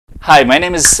Hi, my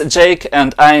name is Jake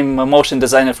and I'm a motion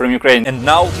designer from Ukraine. And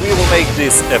now we will make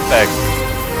this effect.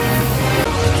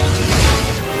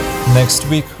 Next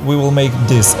week we will make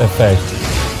this effect.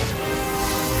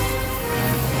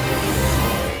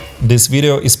 This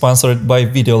video is sponsored by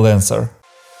Video Lancer.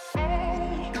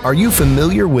 Are you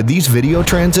familiar with these video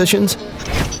transitions?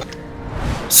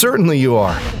 Certainly you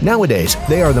are. Nowadays,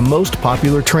 they are the most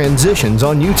popular transitions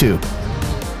on YouTube.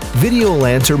 Video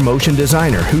Lancer motion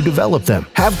designer who developed them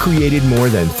have created more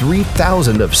than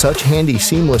 3,000 of such handy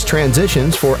seamless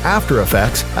transitions for After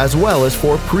Effects as well as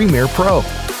for Premiere Pro.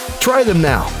 Try them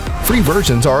now. Free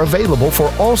versions are available for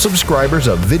all subscribers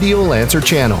of Video Lancer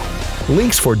channel.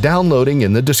 Links for downloading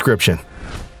in the description.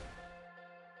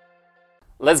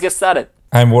 Let's get started.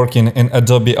 I'm working in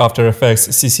Adobe After Effects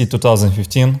CC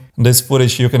 2015. This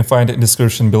footage you can find in the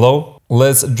description below.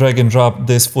 Let's drag and drop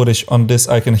this footage on this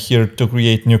icon here to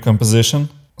create new composition.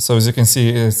 So as you can see,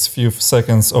 it's few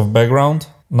seconds of background.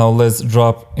 Now let's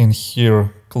drop in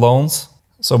here clones.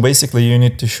 So basically you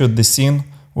need to shoot the scene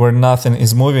where nothing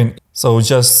is moving. So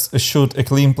just shoot a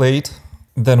clean plate,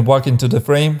 then walk into the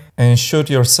frame and shoot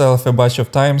yourself a bunch of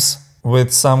times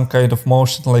with some kind of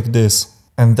motion like this.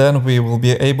 And then we will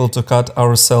be able to cut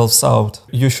ourselves out.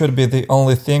 You should be the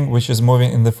only thing which is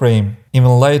moving in the frame.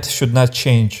 Even light should not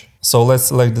change. So let's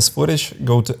select this footage,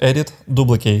 go to Edit,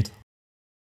 Duplicate.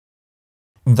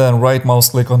 Then right mouse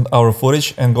click on our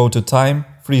footage and go to Time,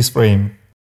 Freeze Frame.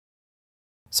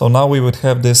 So now we would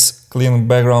have this clean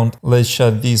background. Let's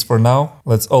shut these for now.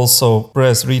 Let's also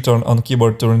press Return on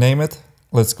keyboard to rename it.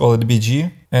 Let's call it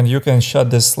BG. And you can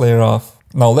shut this layer off.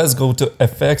 Now let's go to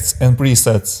Effects and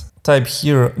Presets. Type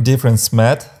here Difference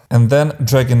Matte and then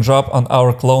drag and drop on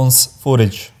our clone's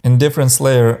footage. In Difference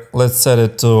layer, let's set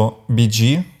it to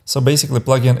BG. So basically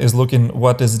plugin is looking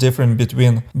what is different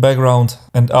between background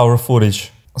and our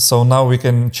footage. So now we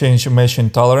can change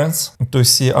meshing tolerance to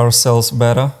see ourselves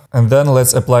better. And then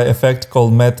let's apply effect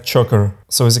called Matte Choker.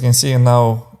 So as you can see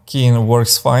now keying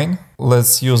works fine.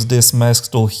 Let's use this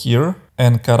mask tool here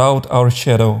and cut out our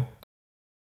shadow.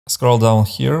 Scroll down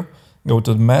here, go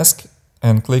to the mask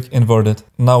and click Inverted.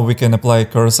 Now we can apply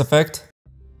Curse effect.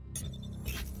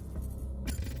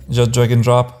 Just drag and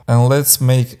drop and let's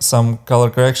make some color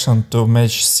correction to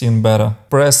match scene better.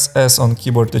 Press S on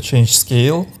keyboard to change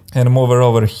scale and move it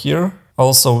over here.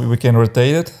 Also we can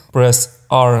rotate it. Press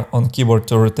R on keyboard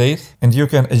to rotate and you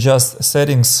can adjust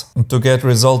settings to get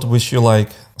result which you like.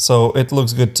 So it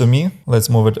looks good to me. Let's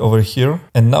move it over here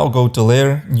and now go to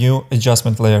Layer, New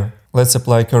Adjustment Layer. Let's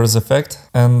apply Curse effect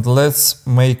and let's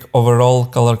make overall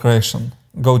color correction.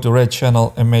 Go to red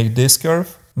channel and make this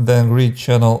curve. Then green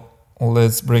channel,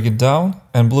 let's bring it down.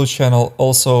 And blue channel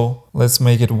also, let's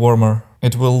make it warmer.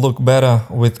 It will look better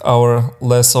with our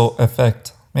lasso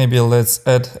effect. Maybe let's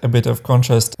add a bit of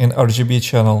contrast in RGB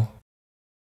channel.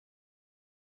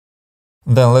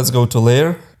 Then let's go to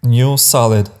Layer, New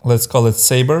Solid. Let's call it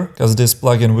Saber because this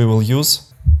plugin we will use.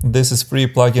 This is free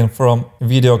plugin from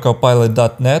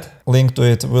videocopilot.net. Link to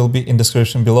it will be in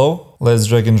description below. Let's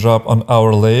drag and drop on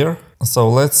our layer. So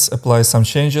let's apply some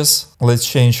changes. Let's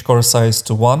change core size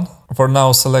to 1. For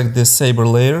now select this Saber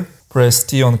layer, press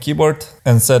T on keyboard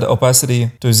and set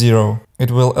opacity to 0. It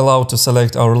will allow to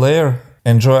select our layer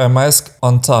and draw a mask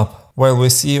on top while we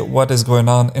see what is going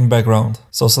on in background.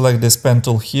 So select this pen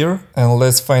tool here and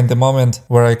let's find the moment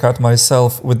where I cut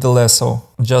myself with the lasso.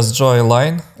 Just draw a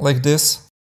line like this.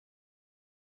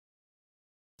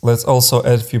 Let's also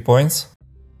add a few points.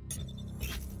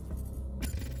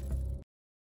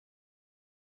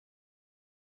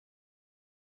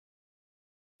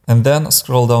 And then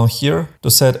scroll down here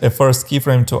to set a first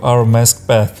keyframe to our mask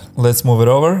path. Let's move it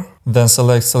over, then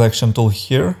select selection tool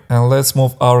here and let's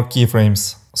move our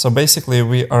keyframes. So basically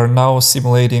we are now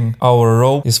simulating our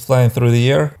rope is flying through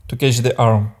the air to catch the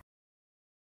arm.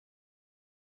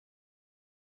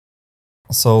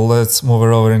 So let's move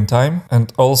it over in time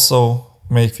and also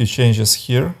make few changes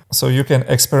here. So you can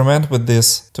experiment with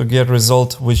this to get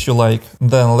result which you like.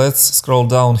 Then let's scroll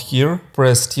down here,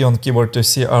 press T on keyboard to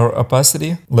see our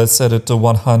opacity. Let's set it to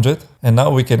 100. And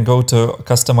now we can go to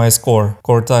customize core.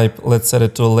 Core type, let's set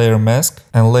it to layer mask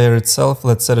and layer itself,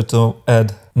 let's set it to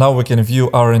add. Now we can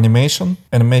view our animation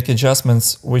and make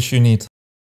adjustments which you need.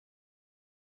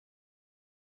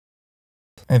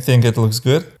 I think it looks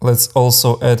good. Let's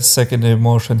also add secondary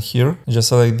motion here. Just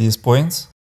select these points.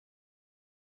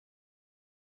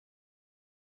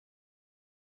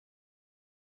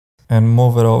 And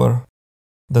move it over.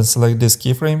 Then select this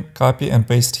keyframe, copy and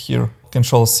paste here.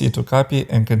 Ctrl C to copy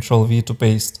and Ctrl V to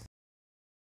paste.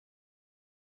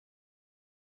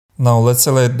 Now let's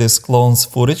select this clone's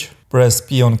footage, press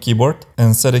P on keyboard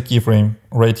and set a keyframe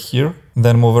right here.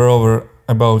 Then move it over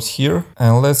about here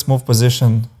and let's move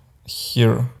position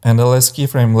here. And the last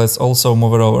keyframe, let's also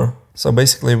move it over. So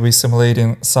basically we're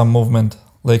simulating some movement,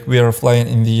 like we are flying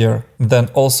in the air. Then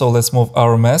also let's move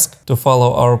our mask to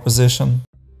follow our position.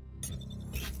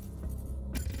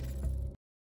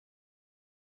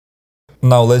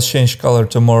 Now let's change color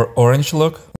to more orange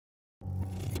look.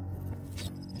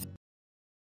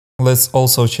 Let's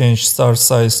also change star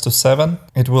size to 7.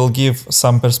 It will give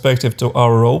some perspective to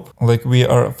our rope, like we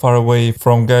are far away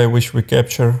from guy which we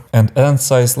capture. And end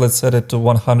size, let's set it to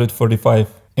 145.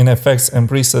 In effects and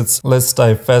presets, let's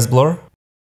type fast blur.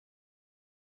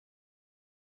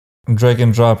 Drag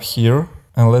and drop here.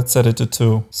 And let's set it to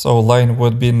 2. So line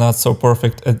would be not so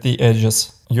perfect at the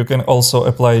edges. You can also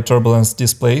apply turbulence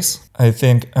displays. I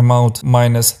think amount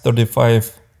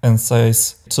 -35 and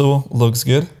size 2 looks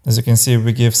good. As you can see,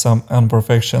 we give some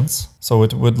imperfections, so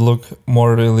it would look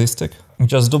more realistic.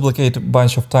 Just duplicate a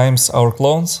bunch of times our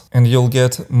clones and you'll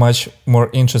get much more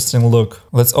interesting look.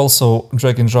 Let's also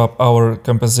drag and drop our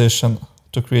composition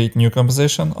to create new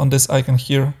composition on this icon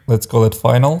here. Let's call it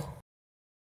final.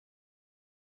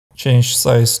 Change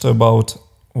size to about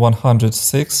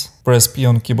 106. Press P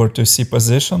on keyboard to see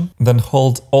position. Then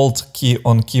hold Alt key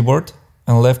on keyboard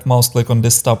and left mouse click on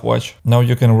this stopwatch. Now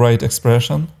you can write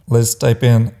expression. Let's type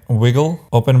in wiggle,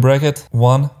 open bracket,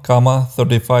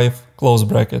 1,35, close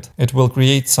bracket. It will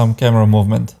create some camera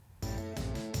movement.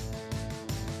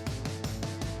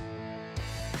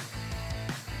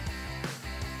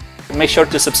 Make sure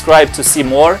to subscribe to see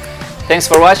more. Thanks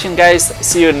for watching, guys.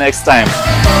 See you next time.